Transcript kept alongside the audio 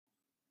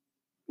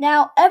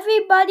Now,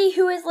 everybody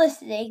who is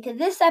listening to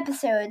this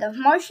episode of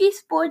Marshy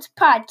Sports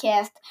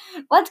Podcast,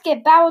 let's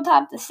get Battle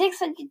Top to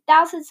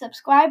 600,000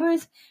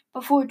 subscribers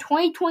before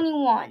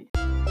 2021.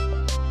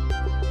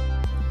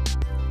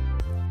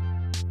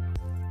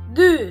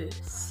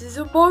 This is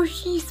a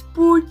Marshy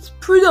Sports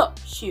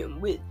production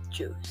with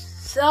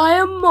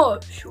Josiah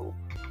Marshall.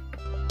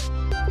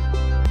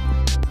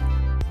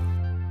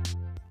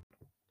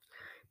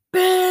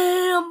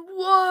 Bam!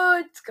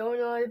 What's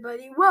going on,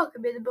 everybody?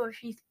 Welcome to the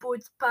Marshy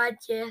Sports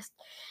Podcast.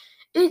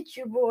 It's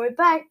your boy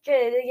back at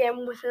it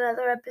again with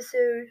another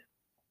episode.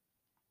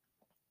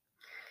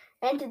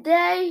 And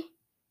today,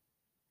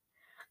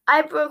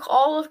 I broke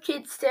all of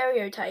kids'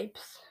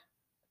 stereotypes.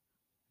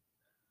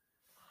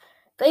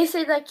 They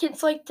say that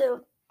kids like to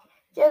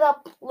get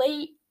up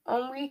late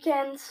on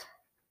weekends.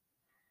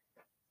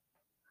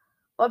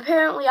 Well,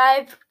 apparently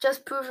I've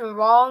just proven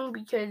wrong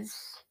because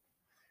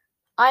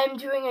I am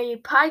doing a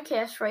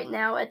podcast right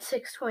now at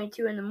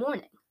 6:22 in the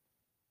morning.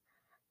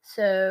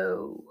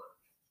 So,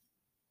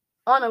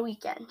 on a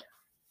weekend.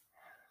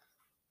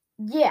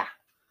 Yeah.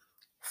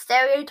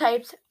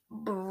 Stereotypes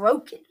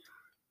broken.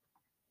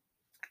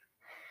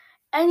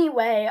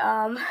 Anyway,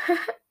 I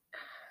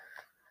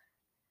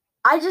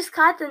just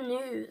got the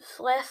news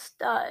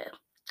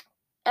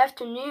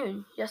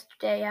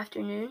yesterday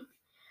afternoon.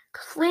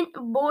 Clint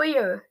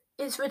Boyer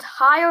is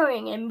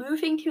retiring and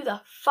moving to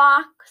the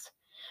Fox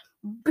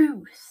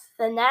booth,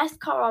 the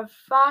Nascar on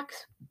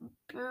Fox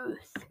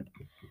booth.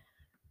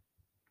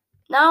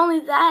 Not only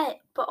that,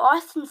 but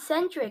Austin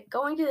Cindric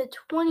going to the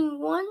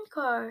 21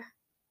 car.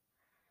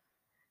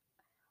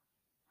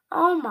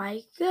 Oh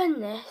my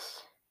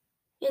goodness.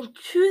 In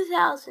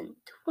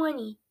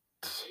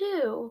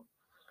 2022,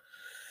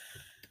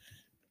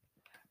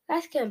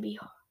 that's going to be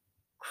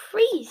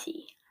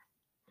crazy.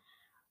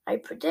 I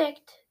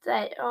predict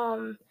that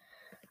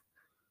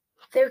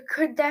there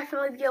could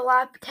definitely be a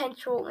lot of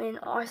potential in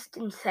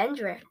Austin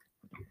Cindric.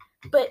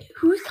 But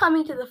who's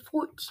coming to the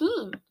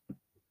 14?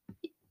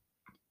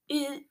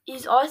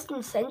 Is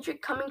Austin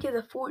Cindric coming to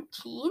the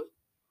 14?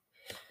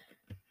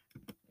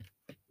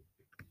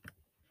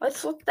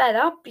 Let's look that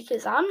up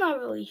because I'm not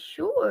really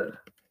sure.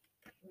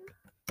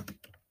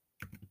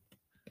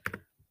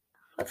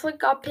 Let's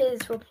look up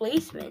his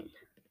replacement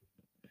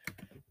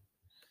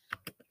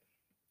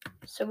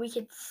so we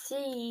could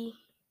see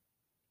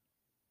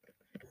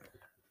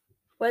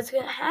what's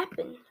going to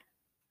happen.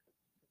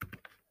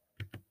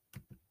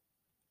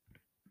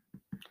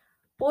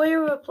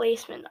 Boyer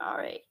replacement,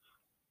 alright.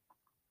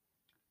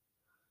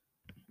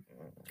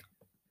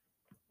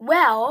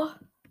 Well,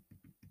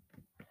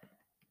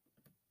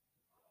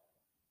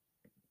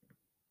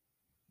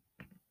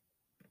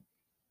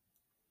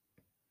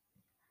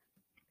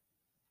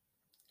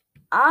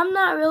 I'm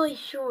not really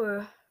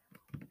sure.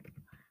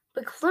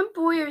 But Clint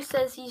Boyer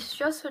says he's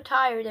just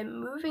retired and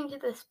moving to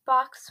the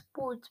Fox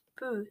Sports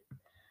booth.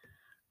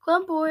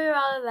 Clint Boyer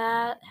out of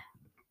that.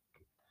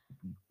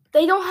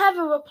 They don't have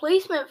a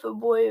replacement for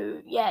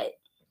Boyer yet,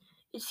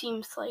 it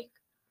seems like.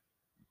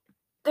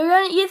 They're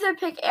going to either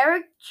pick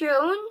Eric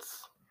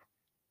Jones.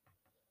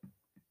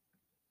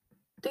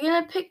 They're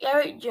going to pick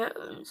Eric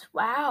Jones.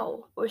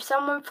 Wow. Or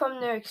someone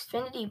from their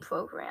Xfinity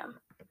program.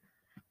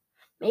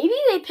 Maybe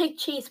they pick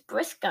Chase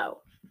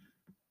Briscoe.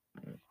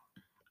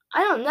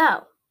 I don't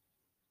know.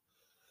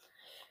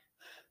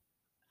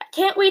 I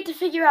can't wait to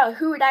figure out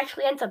who it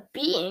actually ends up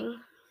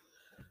being.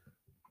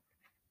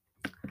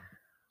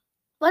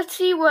 Let's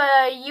see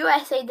what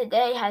USA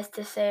Today has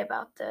to say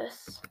about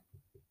this.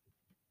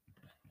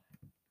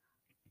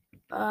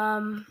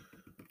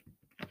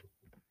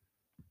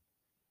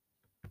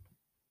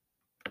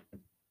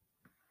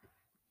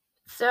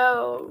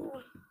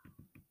 So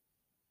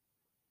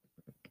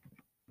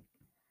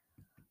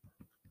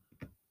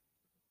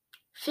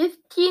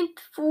 15th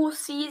full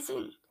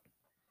season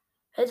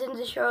heads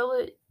into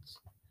Charlotte's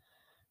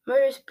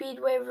Motor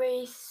Speedway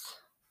race,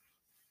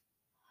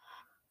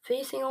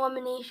 facing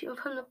elimination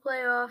from the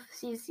playoffs.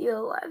 He's the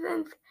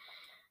 11th.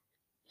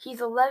 He's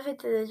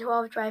 11th in the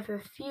 12-driver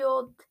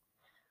field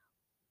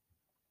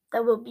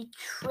that will be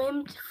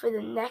trimmed for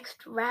the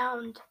next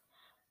round.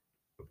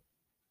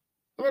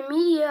 In the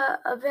media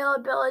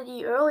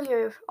availability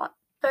earlier on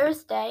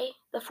Thursday,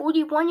 the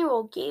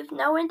 41-year-old gave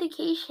no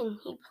indication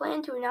he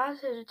planned to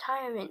announce his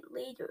retirement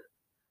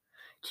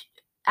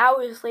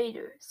hours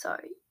later.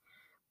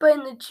 But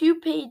in the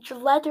 2-page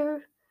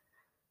letter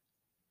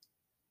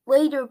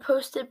later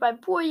posted by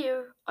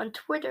Boyer on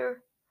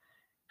Twitter,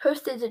 he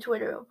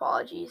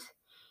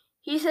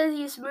says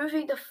he's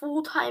moving to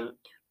full-time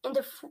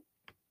into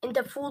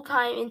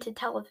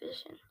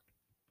television.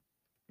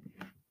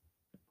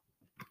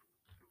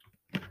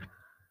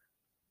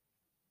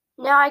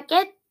 Now I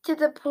get to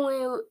the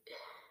point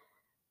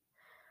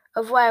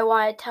of what I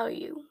want to tell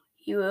you.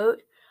 He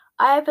wrote,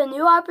 I have a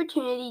new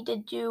opportunity to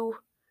do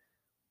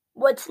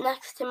what's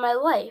next in my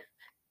life.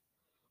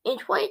 In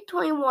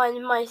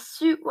 2021, my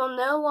suit will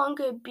no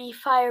longer be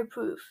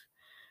fireproof.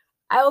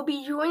 I will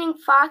be joining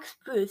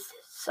Fox's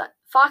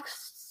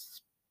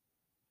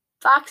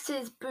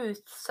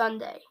booth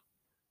Sunday.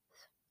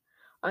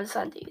 on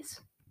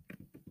Sundays.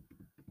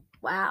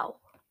 Wow.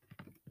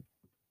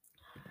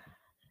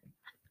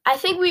 I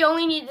think we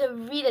only need to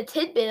read a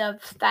tidbit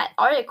of that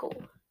article.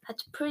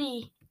 That's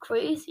pretty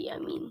crazy, I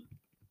mean.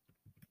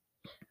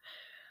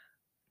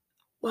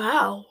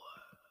 Wow.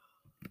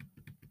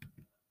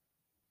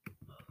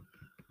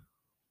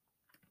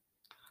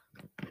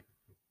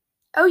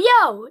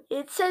 Oh,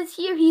 it says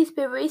here he's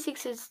been racing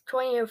since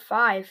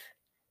 2005.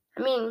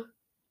 I mean,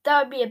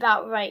 that would be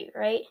about right?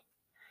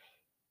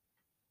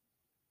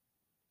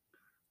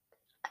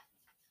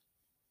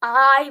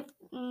 I'm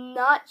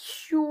not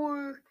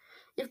sure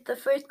if the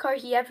first car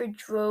he ever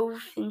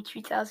drove in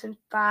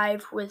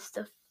 2005 was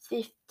the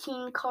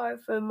 15 car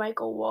for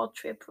Michael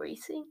Waltrip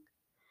Racing.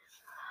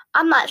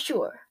 I'm not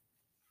sure.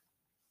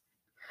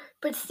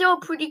 But still a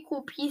pretty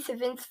cool piece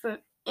of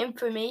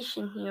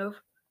information here.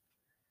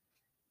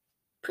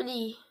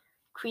 Pretty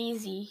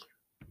crazy.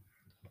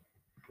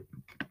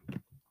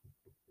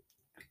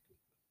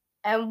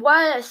 And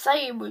what a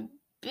sight it would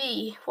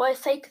be. What a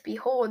sight to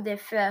behold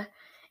if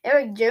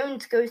Eric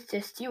Jones goes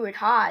to Stewart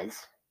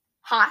Haas.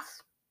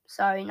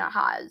 Sorry, not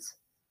Haas.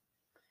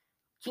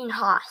 Gene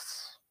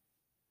Haas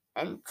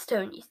and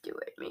Tony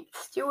Stewart make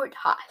Stewart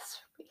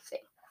Haas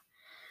Racing.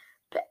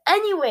 But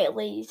anyway,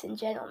 ladies and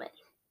gentlemen,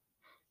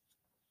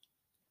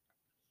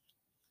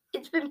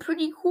 it's been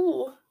pretty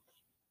cool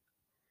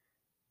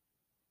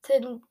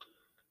to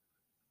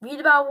read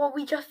about what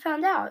we just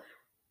found out.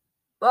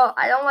 Well,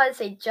 I don't want to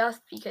say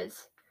just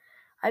because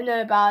I've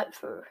known about it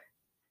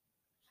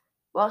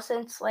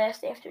since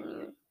last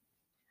afternoon,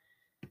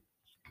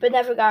 but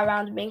never got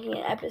around to making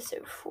an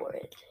episode for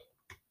it.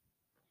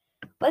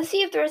 Let's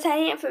see if there's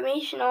any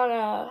information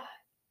on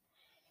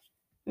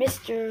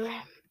Mr.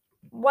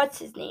 What's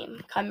his name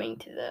coming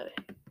to the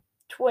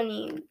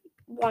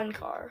 21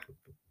 car.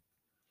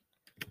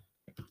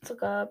 Let's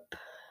look up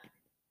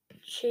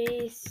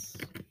Chase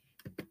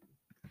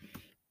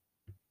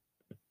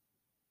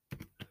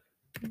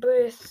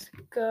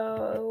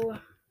Briscoe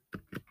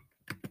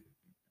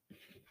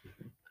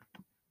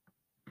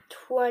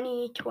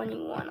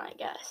 2021, I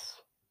guess.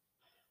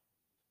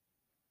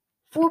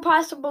 4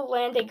 possible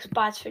landing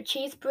spots for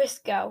Chase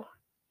Briscoe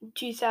in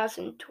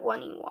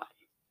 2021.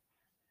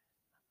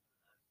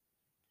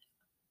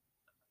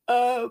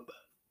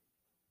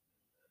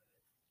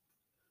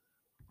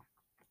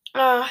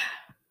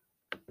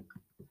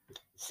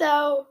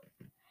 So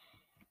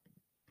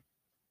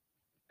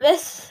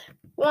this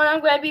one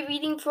I'm going to be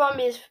reading from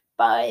is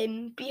by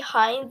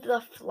Behind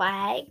the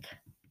Flag.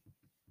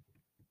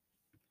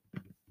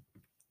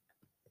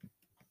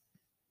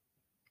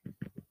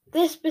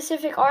 This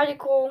specific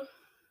article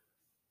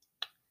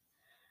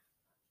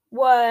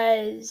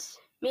was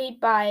made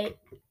by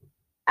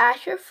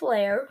Asher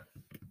Flair.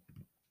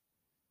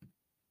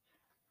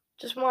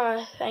 Just want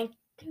to thank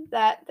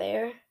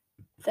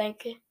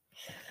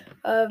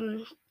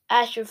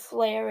Asher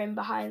Flair and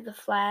Behind the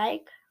Flag.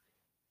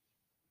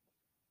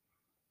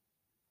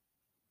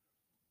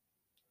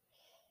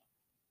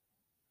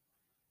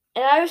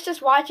 And I was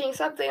just watching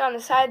something on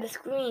the side of the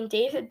screen.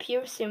 David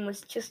Pearson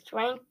was just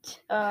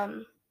ranked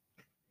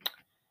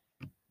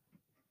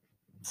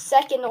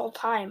second all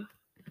time.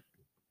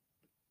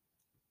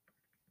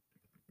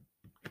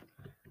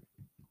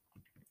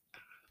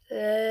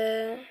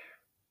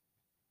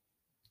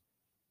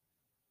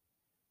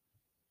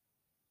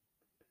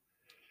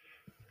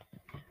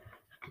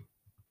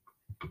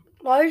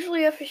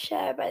 Largely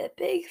overshadowed by the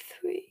big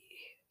three.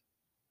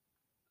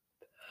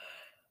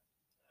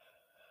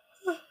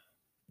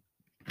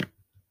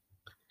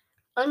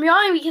 I'm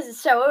yawning because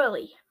it's so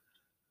early.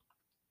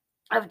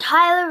 Of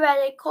Tyler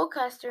Reddick, Cole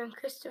Custer, and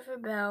Christopher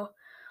Bell,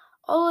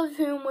 all of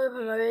whom were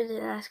promoted to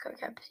the Nascar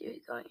Cup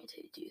Series going into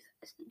the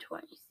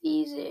 2020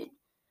 season.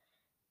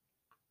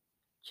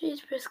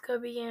 Chase Briscoe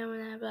began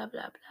with blah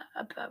blah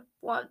blah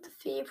one of the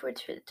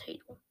favorites for the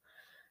title.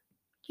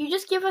 Can you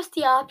just give us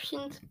the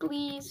options,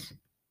 please?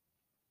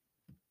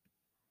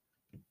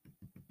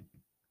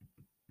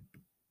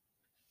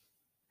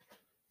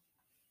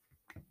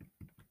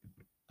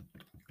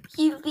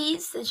 He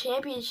leads the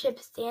championship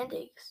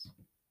standings.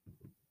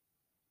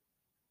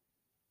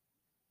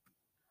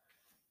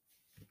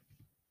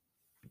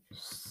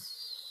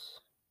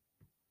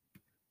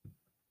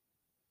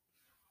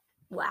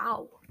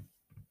 Wow.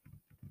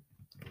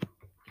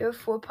 Here are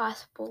 4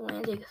 possible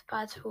landing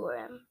spots for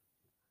him.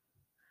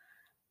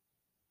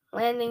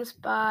 Landing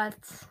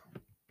spots.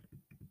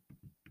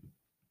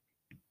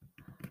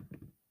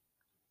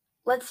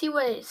 Let's see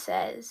what it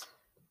says.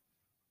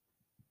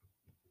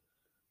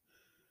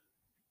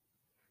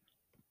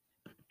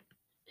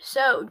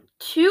 So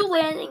 2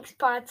 landing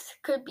spots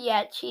could be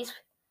at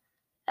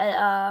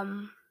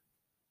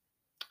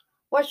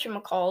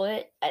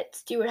at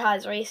Stewart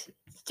Haas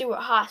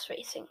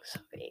Racing.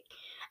 Sorry,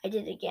 I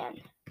did it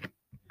again.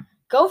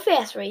 Go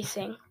Fast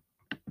Racing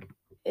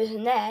is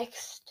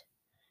next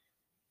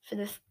for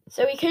this.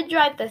 So he could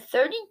drive the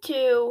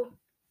 32.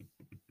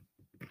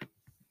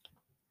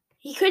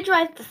 He could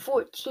drive the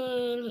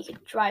 14. He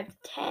could drive the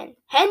 10.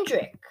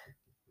 Hendrick.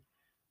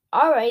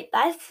 All right,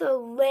 that's the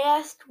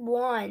last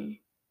one.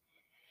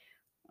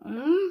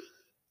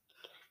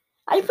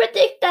 I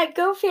predict that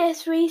Go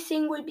Fast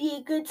Racing would be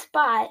a good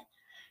spot,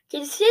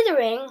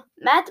 considering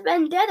Matt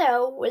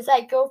Benedetto was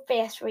at Go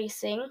Fast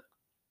Racing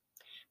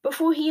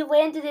before he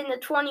landed in the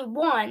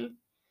 21.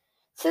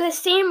 So the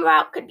same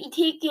route could be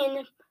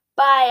taken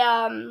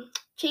by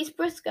Chase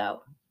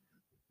Briscoe.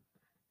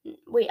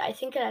 Wait, I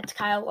think that's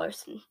Kyle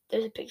Larson.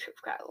 There's a picture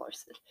of Kyle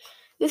Larson.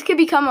 This could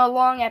become a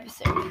long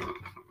episode.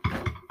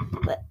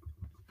 But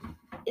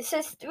it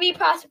says 3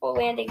 possible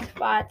landing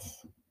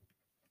spots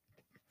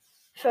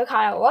for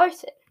Kyle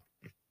Larson.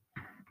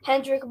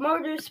 Hendrick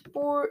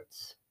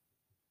Motorsports.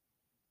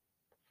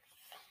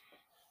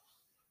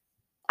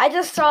 I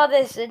just saw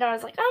this and I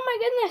was like, oh my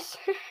goodness.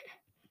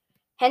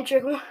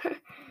 Hendrick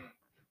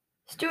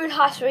Stewart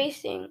Haas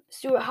Racing.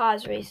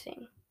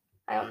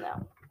 I don't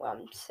know what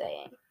I'm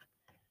saying.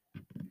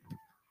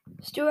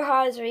 Stewart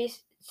Haas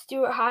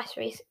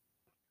Racing.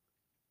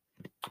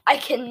 I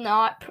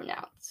cannot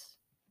pronounce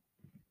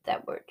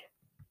that word.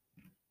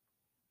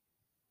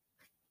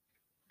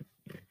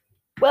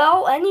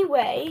 Well,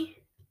 anyway,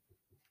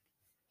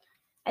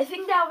 I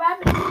think that'll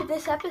wrap it up for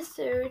this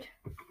episode.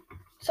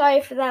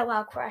 Sorry for that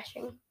loud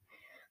crashing.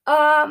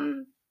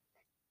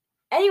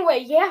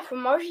 Anyway, yeah,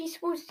 from Marshy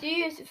Sports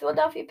Studios in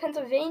Philadelphia,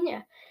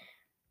 Pennsylvania.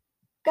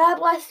 God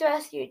bless the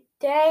rest of your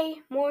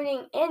day,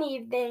 morning, and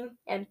evening,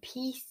 and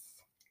peace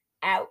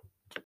out.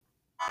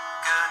 Goodbye.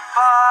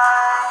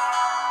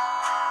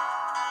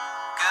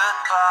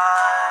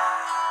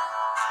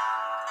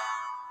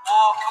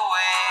 Walk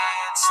away,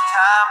 it's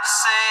time to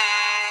say